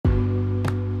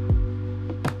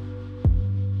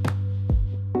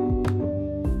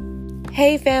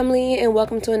Hey family, and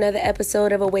welcome to another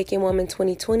episode of Awaken Woman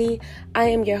 2020. I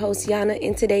am your host Yana,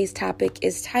 and today's topic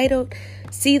is titled,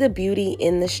 See the Beauty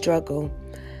in the Struggle.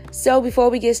 So before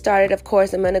we get started, of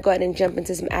course, I'm going to go ahead and jump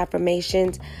into some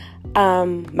affirmations.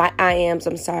 My I ams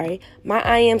today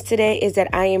is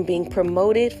that I am being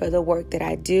promoted for the work that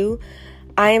I do.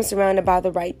 I am surrounded by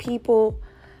the right people.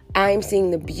 I am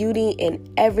seeing the beauty in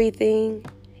everything,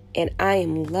 and I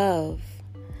am love.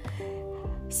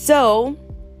 So,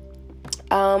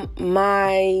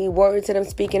 my words that I'm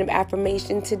speaking of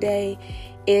affirmation today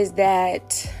is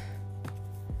that,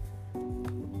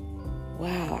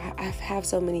 wow, I have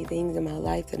so many things in my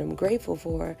life that I'm grateful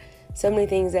for. So many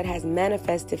things that has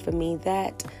manifested for me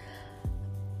that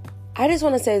I just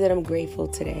want to say that I'm grateful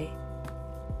today.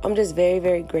 I'm just very,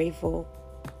 very grateful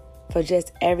for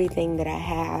just everything that I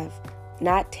have.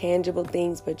 Not tangible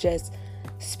things, but just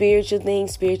spiritual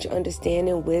things, spiritual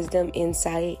understanding, wisdom,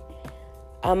 insight.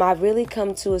 I've really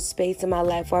come to a space in my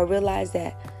life where I realize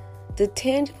that the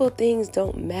tangible things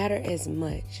don't matter as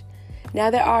much. Now,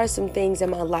 there are some things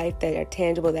in my life that are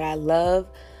tangible that I love,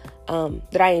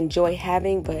 that I enjoy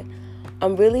having, but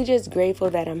I'm really just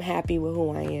grateful that I'm happy with who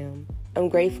I am. I'm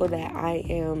grateful that I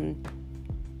am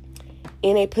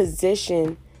in a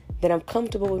position that I'm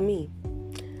comfortable with me.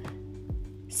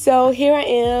 So here I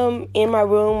am in my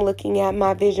room looking at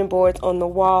my vision boards on the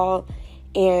wall,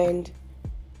 and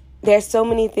there's so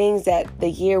many things that the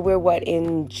year, we're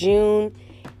in June,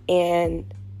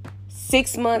 and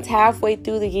 6 months, halfway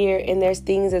through the year, and there's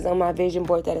things that's on my vision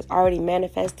board that is already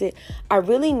manifested. I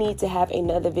really need to have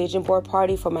another vision board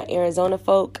party for my Arizona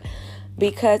folk,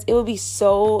 because it would be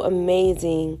so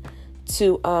amazing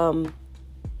to,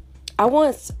 I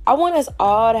want us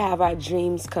all to have our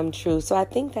dreams come true. So I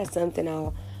think that's something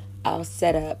I'll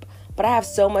set up. But I have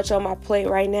so much on my plate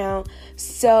right now.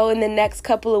 So in the next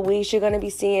couple of weeks, you're going to be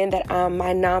seeing that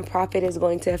my nonprofit is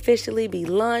going to officially be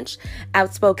launched,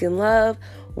 Outspoken Love,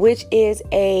 which is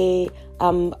a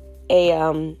nonprofit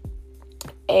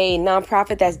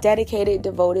that's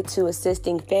devoted to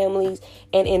assisting families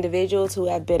and individuals who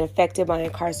have been affected by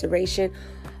incarceration.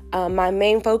 My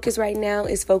main focus right now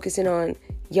is focusing on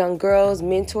young girls,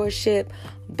 mentorship,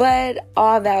 but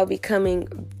all that will be coming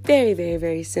very, very,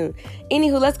 very soon.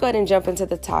 Anywho, let's go ahead and jump into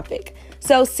the topic.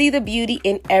 So, see the beauty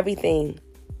in everything.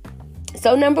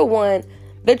 So, number one,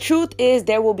 the truth is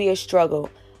there will be a struggle.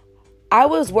 I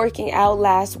was working out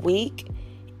last week,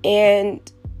 and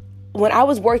when I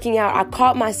was working out, I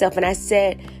caught myself and I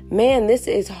said, man, this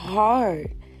is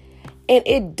hard. And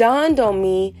it dawned on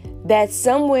me that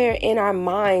somewhere in our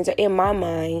minds, or in my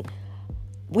mind,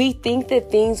 we think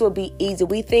that things will be easy.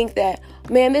 We think that,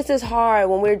 man, this is hard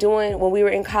when we were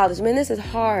in college. Man, this is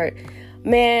hard.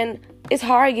 Man, it's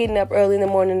hard getting up early in the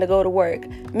morning to go to work.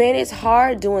 Man, it's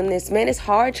hard doing this. Man, it's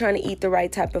hard trying to eat the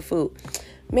right type of food.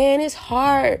 Man, it's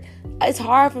hard. It's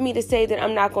hard for me to say that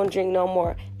I'm not going to drink no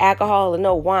more alcohol or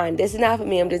no wine. This is not for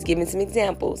me. I'm just giving some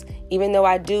examples, even though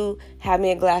I do have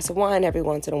me a glass of wine every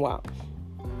once in a while.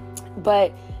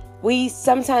 But we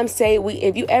sometimes say,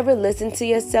 if you ever listen to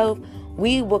yourself,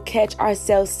 we will catch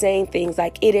ourselves saying things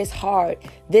like, it is hard,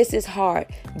 this is hard,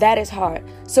 that is hard.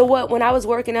 So when I was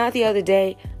working out the other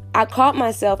day, I caught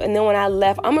myself, and then when I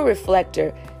left, I'm a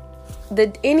reflector.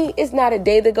 It's not a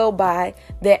day that go by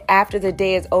that after the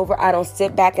day is over, I don't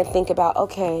sit back and think about,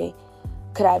 okay,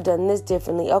 could I have done this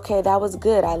differently? Okay, that was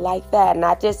good. I like that. And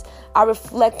I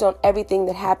reflect on everything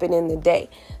that happened in the day.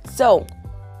 So,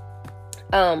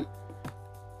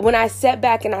 when I sat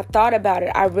back and I thought about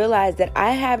it, I realized that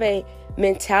I have a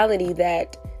mentality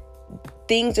that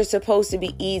things are supposed to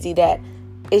be easy, that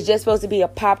it's just supposed to be a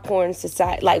popcorn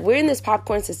society. Like, we're in this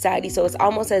popcorn society, so it's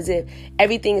almost as if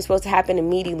everything is supposed to happen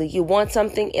immediately. You want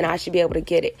something and I should be able to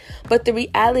get it. But the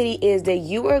reality is that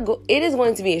it is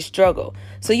going to be a struggle.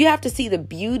 So you have to see the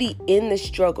beauty in the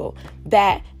struggle,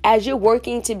 that as you're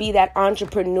working to be that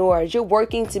entrepreneur, as you're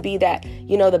working to be that,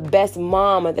 the best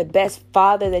mom or the best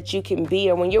father that you can be,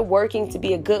 or when you're working to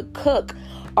be a good cook,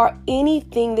 or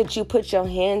anything that you put your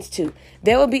hands to,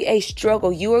 there will be a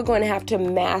struggle. You are going to have to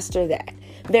master that.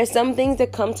 There's some things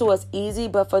that come to us easy,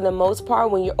 but for the most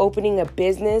part, when you're opening a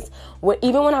business,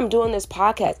 even when I'm doing this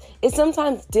podcast, it's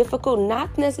sometimes difficult,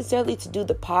 not necessarily to do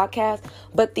the podcast,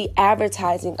 but the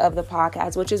advertising of the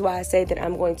podcast, which is why I say that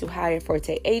I'm going to hire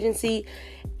Forte Agency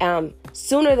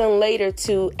sooner than later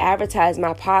to advertise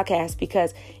my podcast,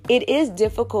 because it is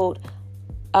difficult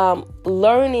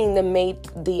learning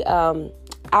the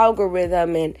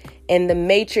algorithm and the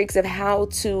matrix of how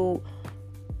to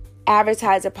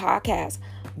advertise a podcast.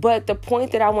 But the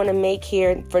point that I want to make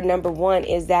here for number one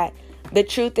is that the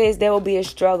truth is there will be a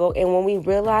struggle. And when we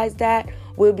realize that,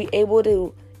 we'll be able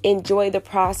to enjoy the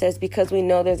process because we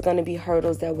know there's going to be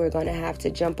hurdles that we're going to have to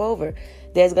jump over.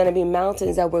 There's going to be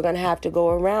mountains that we're going to have to go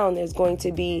around. There's going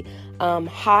to be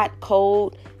hot,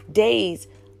 cold days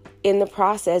in the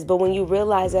process. But when you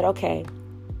realize that, okay,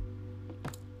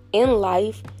 in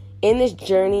life, in this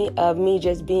journey of me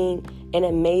just being an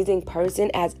amazing person,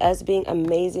 as us being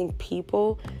amazing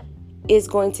people, is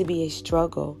going to be a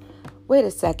struggle. Wait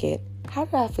a second. How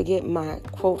did I forget my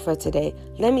quote for today?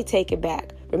 Let me take it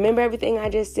back. Remember everything I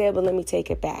just said, but let me take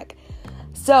it back.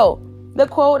 So the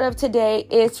quote of today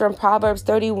is from Proverbs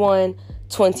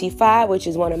 31:25, which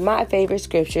is one of my favorite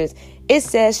scriptures. It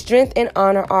says, "Strength and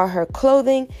honor are her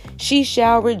clothing. She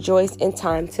shall rejoice in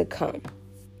time to come."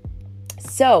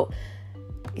 So,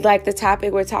 like the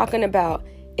topic we're talking about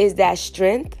is that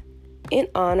strength and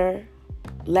honor,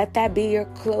 let that be your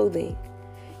clothing,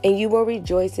 and you will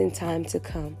rejoice in time to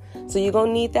come. So you're going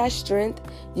to need that strength.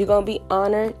 You're going to be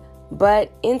honored.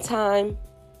 But in time,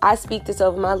 I speak this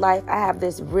over my life. I have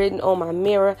this written on my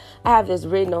mirror. I have this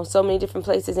written on so many different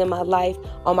places in my life,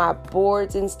 on my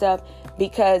boards and stuff,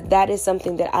 because that is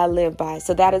something that I live by.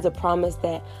 So that is a promise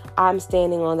that I'm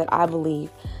standing on, that I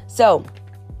believe. So,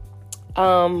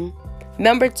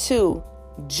 number 2,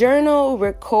 journal,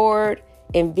 record,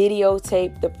 and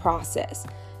videotape the process.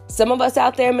 Some of us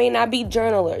out there may not be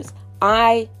journalers.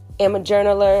 I am a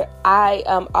journaler. I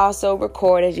also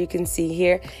record, as you can see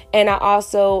here, and I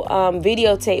also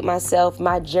videotape myself,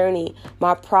 my journey,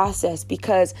 my process,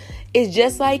 because it's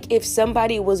just like if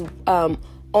somebody was on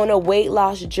a weight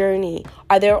loss journey,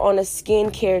 or they're on a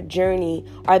skincare journey,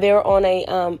 or they're on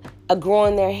a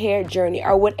growing their hair journey,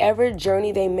 or whatever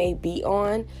journey they may be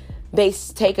on. They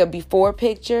take a before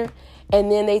picture,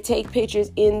 and then they take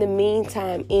pictures in the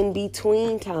meantime, in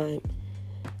between time.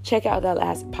 Check out that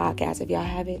last podcast if y'all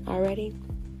haven't already.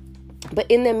 But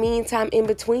in the meantime, in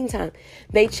between time,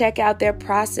 they check out their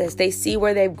process. They see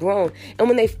where they've grown. And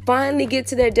when they finally get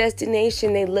to their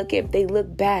destination, they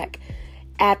look back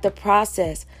at the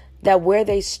process, that where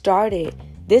they started.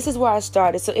 This is where I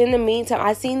started. So in the meantime,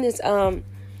 I seen this, one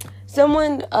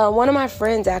of my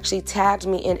friends actually tagged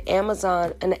me in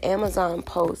an Amazon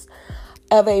post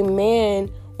of a man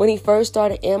when he first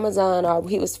started Amazon, or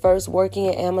he was first working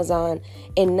at Amazon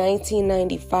in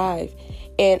 1995.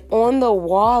 And on the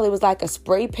wall, it was like a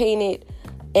spray painted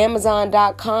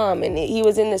Amazon.com. And he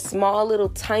was in this small little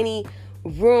tiny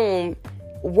room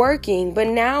working. But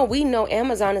now we know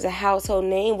Amazon is a household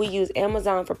name. We use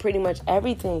Amazon for pretty much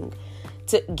everything,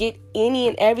 to get any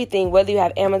and everything, whether you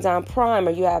have Amazon Prime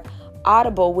or you have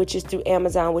Audible, which is through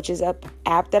Amazon, which is an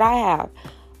app that I have.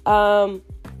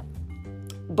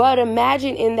 But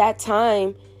imagine in that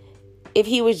time, if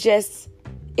he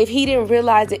didn't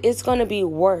realize that it's going to be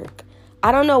work.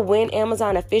 I don't know when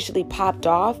Amazon officially popped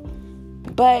off,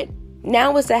 but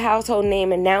now it's a household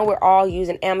name, and now we're all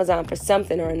using Amazon for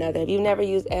something or another. If you've never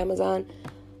used Amazon,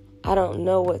 I don't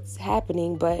know what's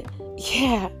happening, but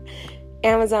yeah,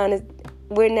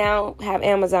 we now have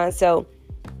Amazon. So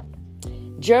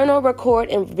journal, record,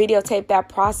 and videotape that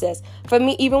process. For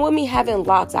me, even with me having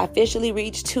locks, I officially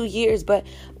reached 2 years, but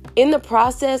in the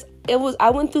process, I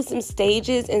went through some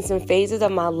stages and some phases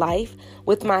of my life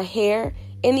with my hair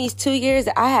in these 2 years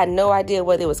that I had no idea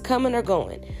whether it was coming or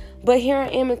going. But here I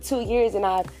am in 2 years, and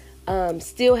I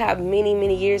still have many,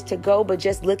 many years to go. But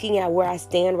just looking at where I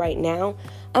stand right now,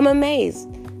 I'm amazed,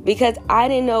 because I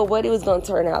didn't know what it was going to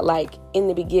turn out like in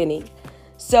the beginning.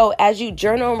 So as you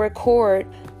journal and record,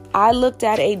 I looked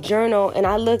at a journal, and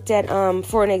I looked at,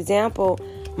 for an example,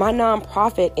 my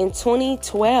nonprofit in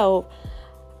 2012.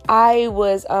 I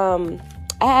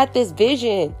had this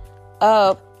vision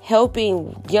of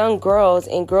helping young girls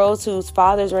and girls whose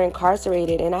fathers were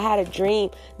incarcerated. And I had a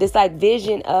dream, this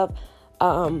vision of,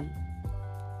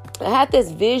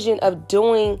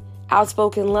 doing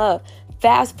outspoken love.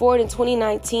 Fast forward in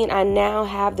 2019, I now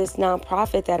have this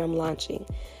nonprofit that I'm launching.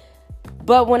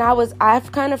 But when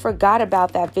I've kind of forgot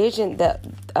about that vision,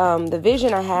 the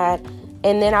vision I had.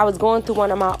 And then I was going through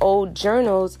one of my old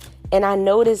journals, and I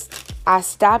noticed I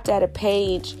stopped at a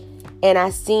page, and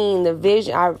I seen the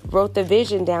vision. I wrote the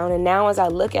vision down, and now as I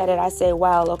look at it, I say,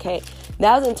 wow, okay,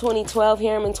 that was in 2012.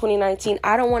 Here I'm in 2019.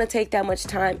 I don't want to take that much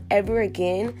time ever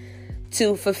again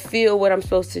to fulfill what I'm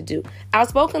supposed to do.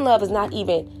 Outspoken love is not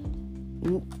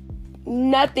even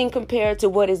nothing compared to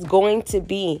what it's going to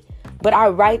be. But I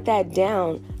write that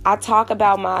down. I talk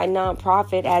about my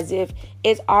nonprofit as if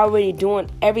it's already doing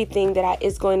everything that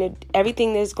it's going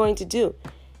to do.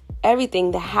 Everything,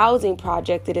 the housing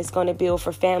project that it's going to build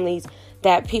for families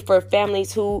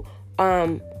who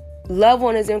loved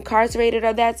one is incarcerated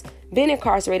or that's been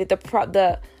incarcerated,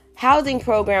 the housing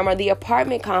program or the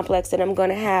apartment complex that I'm going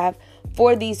to have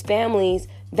for these families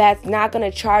that's not going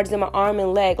to charge them an arm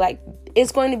and leg. Like,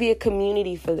 it's going to be a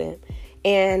community for them.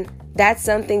 And that's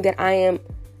something that I am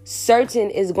certain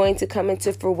is going to come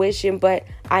into fruition, but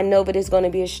I know that it's going to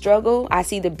be a struggle. I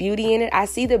see the beauty in it.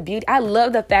 I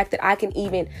love the fact that I can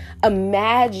even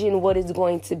imagine what it's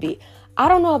going to be. I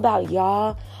don't know about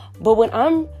y'all, but when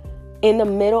I'm in the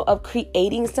middle of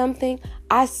creating something,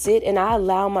 I sit and I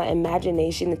allow my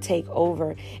imagination to take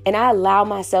over, and I allow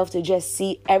myself to just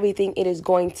see everything it is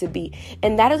going to be.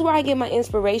 And that is where I get my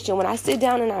inspiration. When I sit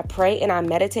down and I pray and I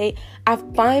meditate, I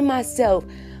find myself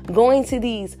going to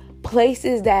these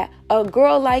places that a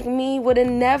girl like me would have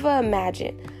never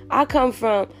imagined. I come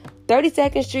from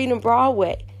 32nd Street and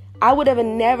Broadway.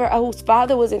 Whose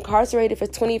father was incarcerated for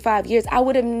 25 years. I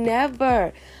would have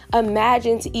never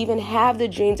imagined to even have the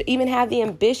dreams, or even have the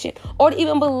ambition, or to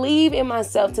even believe in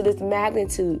myself to this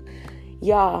magnitude.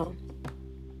 Y'all,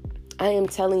 I am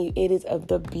telling you, it is of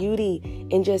the beauty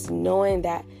in just knowing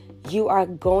that you are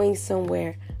going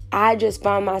somewhere. I just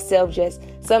find myself just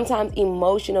sometimes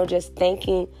emotional, just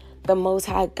thanking the Most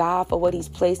High God for what He's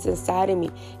placed inside of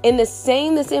me. And the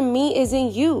same that's in me is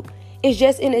in you. It's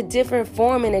just in a different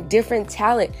form and a different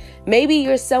talent. Maybe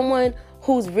you're someone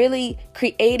who's really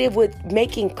creative with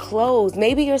making clothes.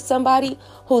 Maybe you're somebody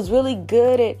who's really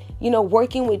good at,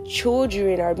 working with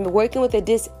children, or working with the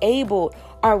disabled,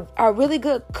 or a really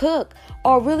good cook,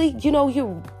 or really,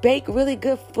 you bake really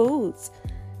good foods.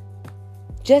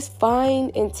 Just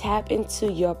find and tap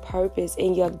into your purpose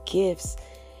and your gifts,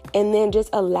 and then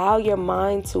just allow your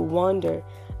mind to wander.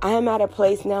 I am at a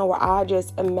place now where I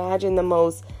just imagine the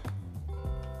most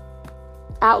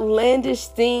outlandish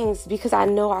things because I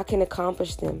know I can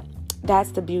accomplish them.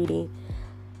 That's the beauty.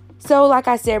 So like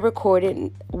I said, record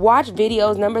it. Watch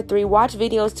videos. Number 3, watch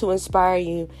videos to inspire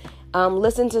you.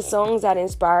 Listen to songs that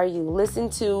inspire you. Listen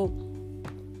to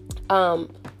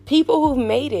people who've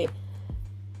made it.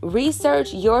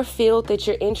 Research your field that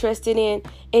you're interested in,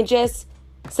 and just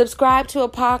subscribe to a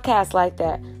podcast like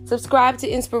that. Subscribe to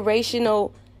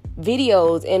inspirational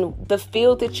videos in the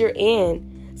field that you're in,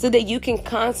 so that you can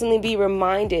constantly be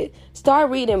reminded.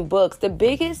 Start reading books. The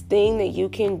biggest thing that you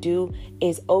can do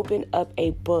is open up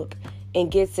a book and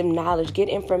get some knowledge, get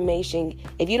information.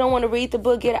 If you don't want to read the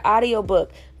book, get an audio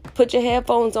book. Put your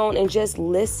headphones on and just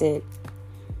listen.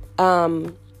 I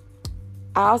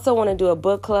also want to do a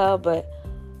book club, but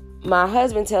my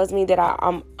husband tells me that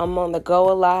I'm on the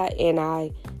go a lot, and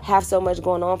I have so much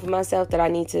going on for myself that I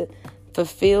need to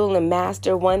fulfill and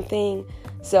master one thing.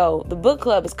 So the book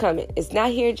club is coming. It's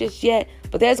not here just yet,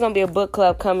 but there's going to be a book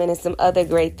club coming and some other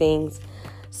great things.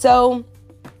 So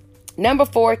number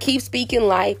 4, keep speaking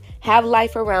life. Have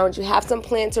life around you. Have some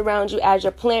plants around you. As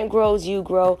your plant grows, you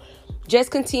grow.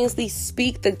 Just continuously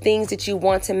speak the things that you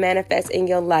want to manifest in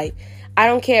your life. I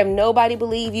don't care if nobody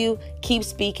believes you. Keep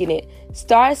speaking it.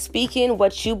 Start speaking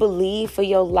what you believe for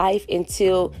your life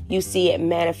until you see it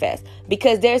manifest.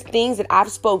 Because there's things that I've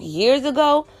spoke years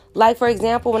ago. Like, for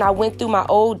example, when I went through my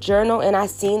old journal and I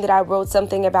seen that I wrote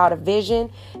something about a vision.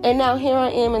 And now here I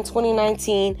am in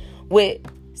 2019 with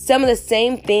some of the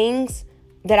same things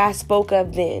that I spoke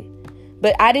of then.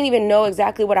 But I didn't even know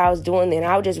exactly what I was doing then.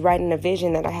 I was just writing a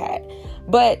vision that I had.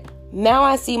 But now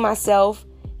I see myself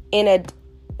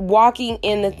walking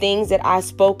in the things that I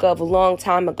spoke of a long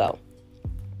time ago.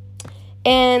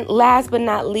 And last but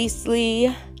not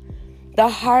leastly, the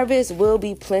harvest will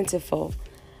be plentiful.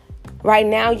 Right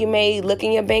now, you may look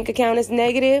in your bank account as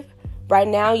negative. Right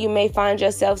now, you may find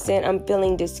yourself saying, I'm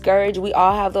feeling discouraged. We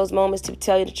all have those moments, to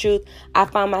tell you the truth. I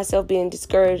find myself being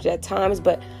discouraged at times,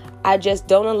 but I just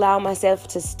don't allow myself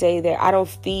to stay there. I don't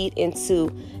feed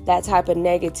into that type of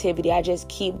negativity. I just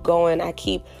keep going. I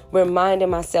keep reminding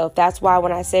myself. That's why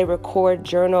when I say record,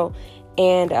 journal,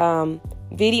 and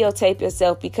videotape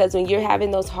yourself, because when you're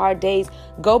having those hard days,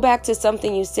 go back to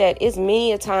something you said. It's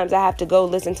many a times I have to go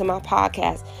listen to my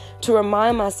podcast to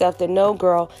remind myself that no,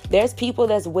 girl, there's people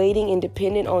that's waiting and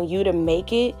dependent on you to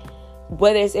make it,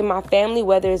 whether it's in my family,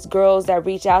 whether it's girls that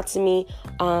reach out to me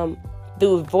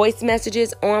through voice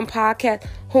messages on podcast,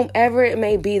 whomever it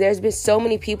may be. There's been so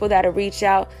many people that have reached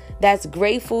out that's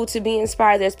grateful to be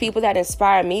inspired. There's people that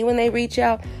inspire me when they reach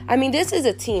out. I mean, this is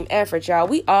a team effort, y'all.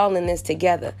 We all in this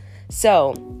together.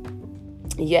 So,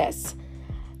 yes,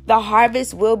 the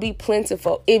harvest will be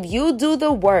plentiful. If you do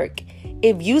the work,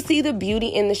 if you see the beauty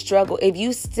in the struggle, if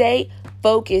you stay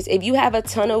focused, if you have a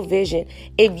tunnel vision,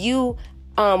 if you,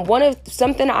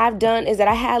 something I've done is that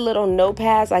I had little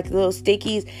notepads, like little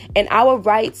stickies, and I would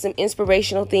write some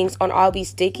inspirational things on all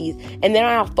these stickies, and then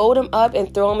I'll fold them up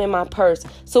and throw them in my purse.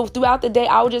 So throughout the day,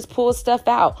 I would just pull stuff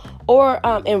out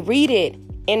and read it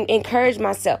and encourage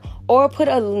myself. Or put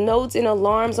notes and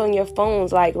alarms on your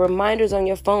phones, like reminders on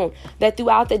your phone, that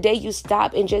throughout the day you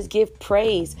stop and just give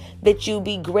praise, that you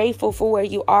be grateful for where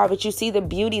you are, but you see the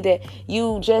beauty, that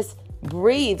you just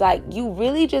breathe. Like, you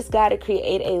really just got to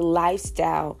create a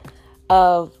lifestyle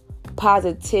of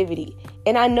positivity.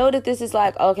 And I know that this is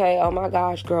like, okay, oh my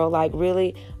gosh, girl, like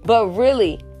really? But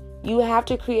really, you have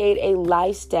to create a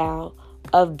lifestyle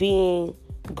of being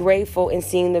grateful and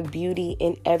seeing the beauty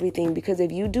in everything. Because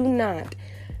if you do not,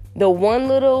 the one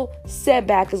little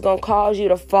setback is going to cause you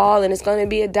to fall, and it's going to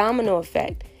be a domino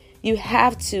effect. You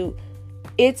have to.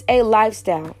 It's a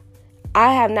lifestyle.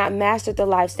 I have not mastered the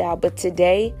lifestyle, but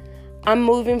today I'm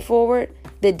moving forward.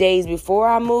 The days before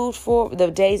I moved forward, the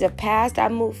days have passed, I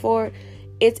moved forward.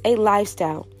 It's a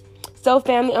lifestyle. So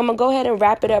family, I'm going to go ahead and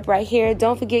wrap it up right here.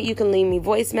 Don't forget, you can leave me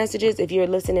voice messages if you're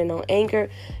listening on Anchor.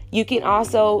 You can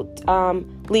also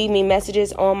leave me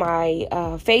messages on my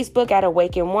Facebook at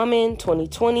Awakened Woman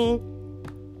 2020.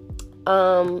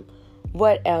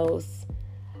 What else?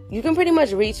 You can pretty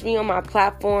much reach me on my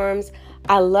platforms.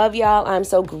 I love y'all. I'm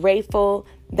so grateful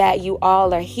that you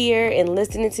all are here and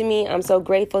listening to me. I'm so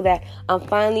grateful that I'm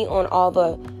finally on all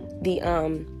the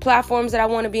platforms that I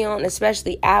want to be on,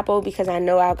 especially Apple, because I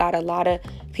know I've got a lot of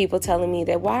people telling me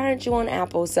that, why aren't you on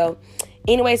Apple? So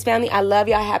anyways, family, I love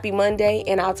y'all. Happy Monday,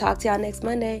 and I'll talk to y'all next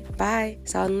Monday. Bye.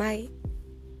 Salt and light.